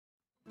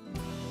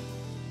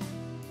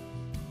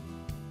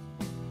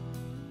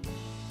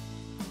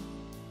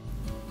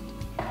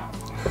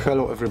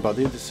Hello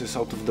everybody, this is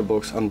out of the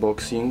box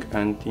unboxing,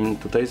 and in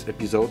today's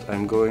episode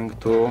I'm going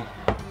to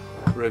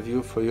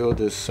review for you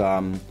this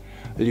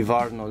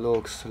Livarno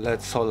LUX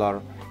LED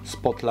solar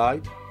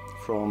spotlight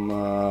from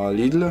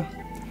Lidl.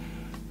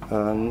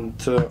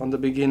 And on the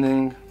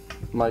beginning,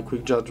 my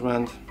quick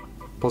judgment,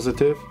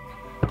 positive,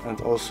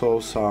 and also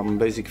some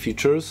basic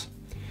features.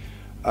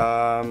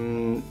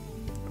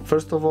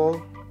 First of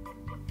all,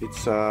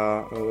 it's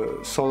a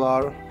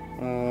solar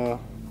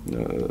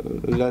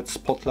LED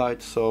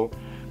spotlight, so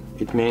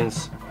it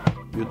means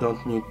you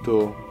don't need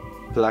to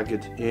plug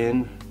it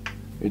in.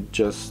 It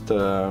just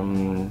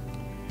only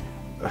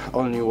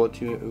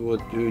what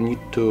you need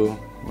to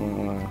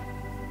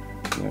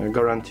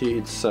guarantee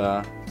it's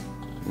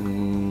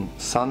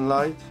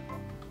sunlight,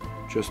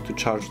 just to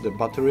charge the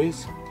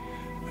batteries,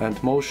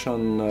 and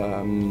motion,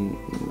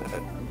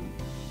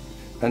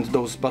 and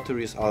those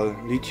batteries are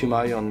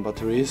lithium-ion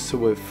batteries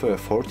with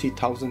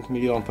 40,000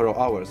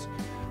 mAh,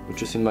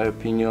 which is in my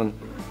opinion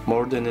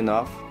more than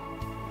enough.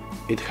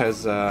 It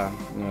has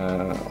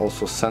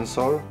also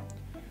sensor,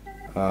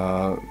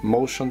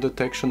 motion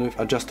detection with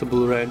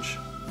adjustable range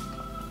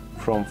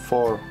from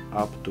 4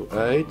 up to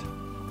 8.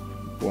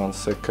 1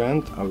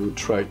 second, I will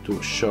try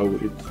to show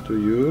it to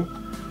you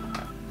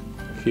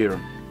here.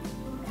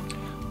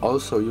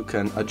 Also you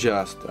can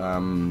adjust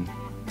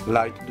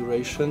light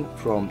duration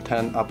from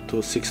 10 up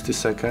to 60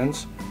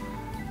 seconds,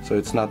 so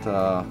it's not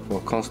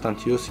for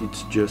constant use,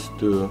 it's just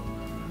to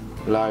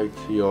light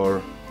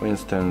your, for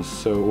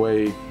instance,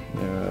 way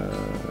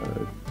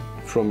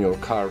from your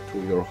car to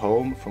your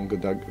home, for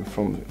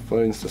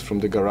instance from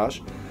the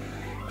garage.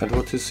 And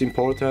what is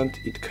important,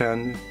 it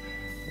can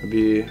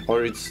be,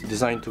 or it's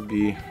designed to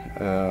be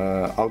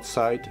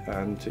outside,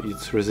 and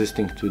it's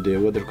resisting to the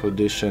weather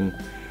condition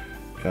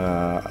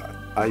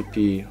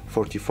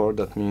IP44.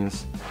 That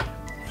means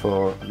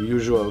for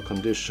usual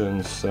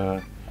conditions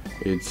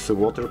it's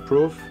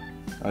waterproof,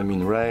 I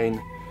mean rain,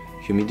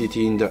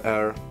 humidity in the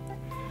air.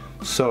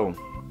 So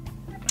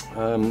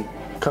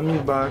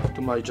coming back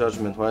to my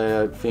judgment,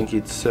 why I think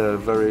it's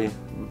very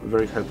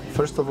helpful.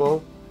 First of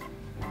all,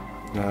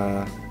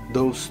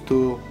 those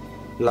two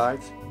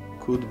lights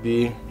could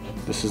be,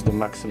 this is the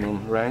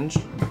maximum range,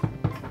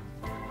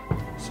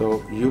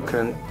 so you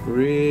can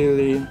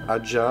really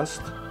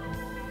adjust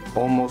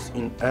almost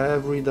in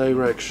every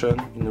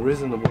direction, in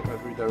reasonable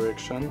every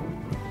direction,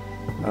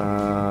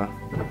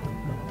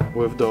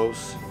 with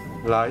those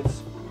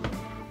lights.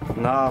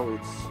 Now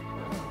it's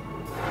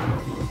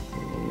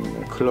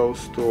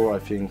close to, I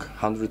think,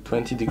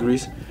 120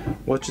 degrees,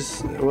 which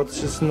is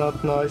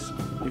not nice.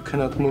 You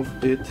cannot move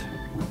it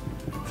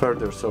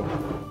further. So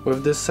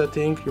with this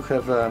setting you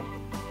have a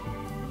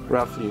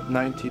roughly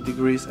 90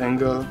 degrees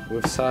angle,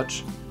 with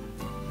such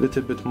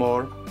little bit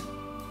more,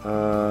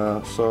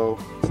 so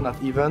it's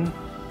not even,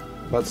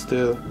 but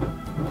still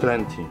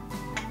plenty.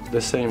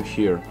 The same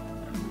here,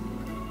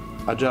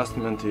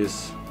 adjustment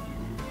is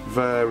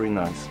very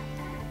nice.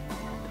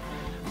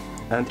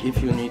 And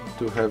if you need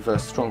to have a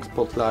strong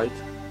spotlight,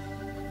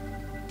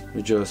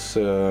 you just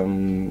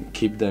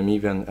keep them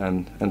even,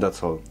 and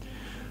that's all.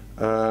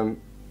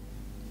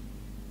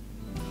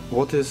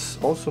 What is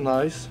also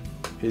nice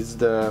is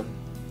the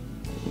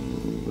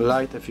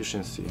light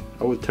efficiency.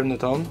 I will turn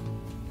it on.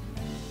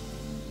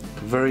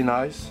 Very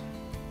nice.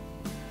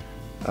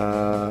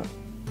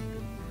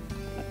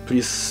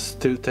 Please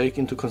still take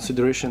into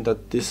consideration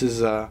that this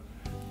is a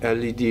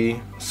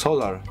LED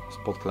solar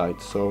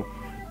spotlight, so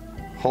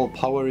whole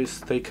power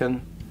is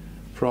taken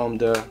from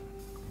the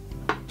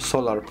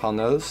solar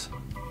panels,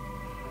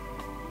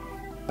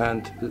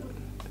 and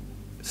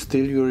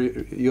still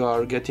you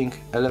are getting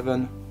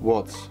 11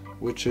 watts,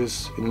 which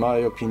is in my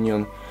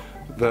opinion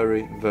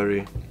very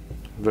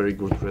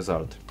good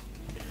result.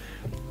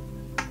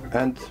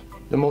 And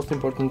the most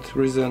important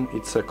reason,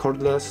 it's a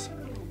cordless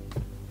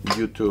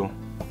due to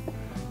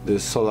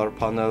this solar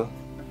panel,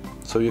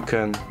 so you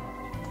can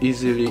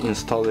easily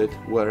install it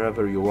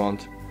wherever you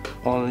want.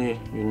 Only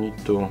you need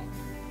to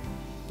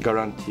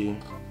guarantee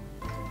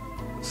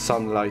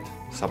sunlight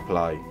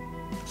supply.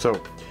 So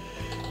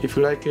if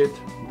you like it,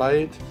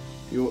 buy it.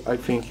 I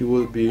think you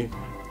will be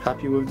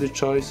happy with the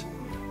choice.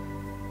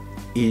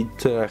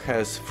 It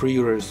has 3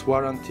 years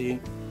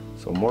warranty,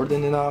 so more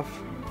than enough,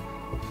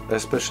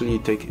 especially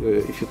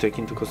if you take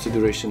into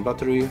consideration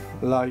battery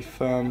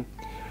lifetime.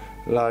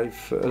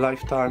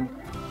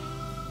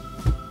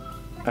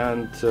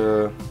 And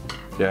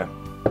yeah,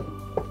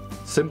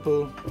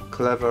 simple,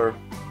 clever,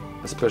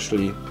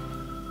 especially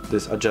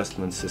this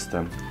adjustment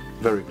system.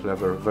 Very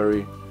clever,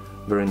 very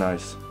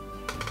nice.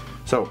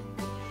 So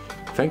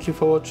thank you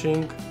for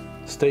watching,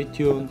 stay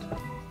tuned,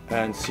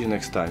 and see you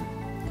next time.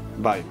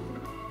 Bye.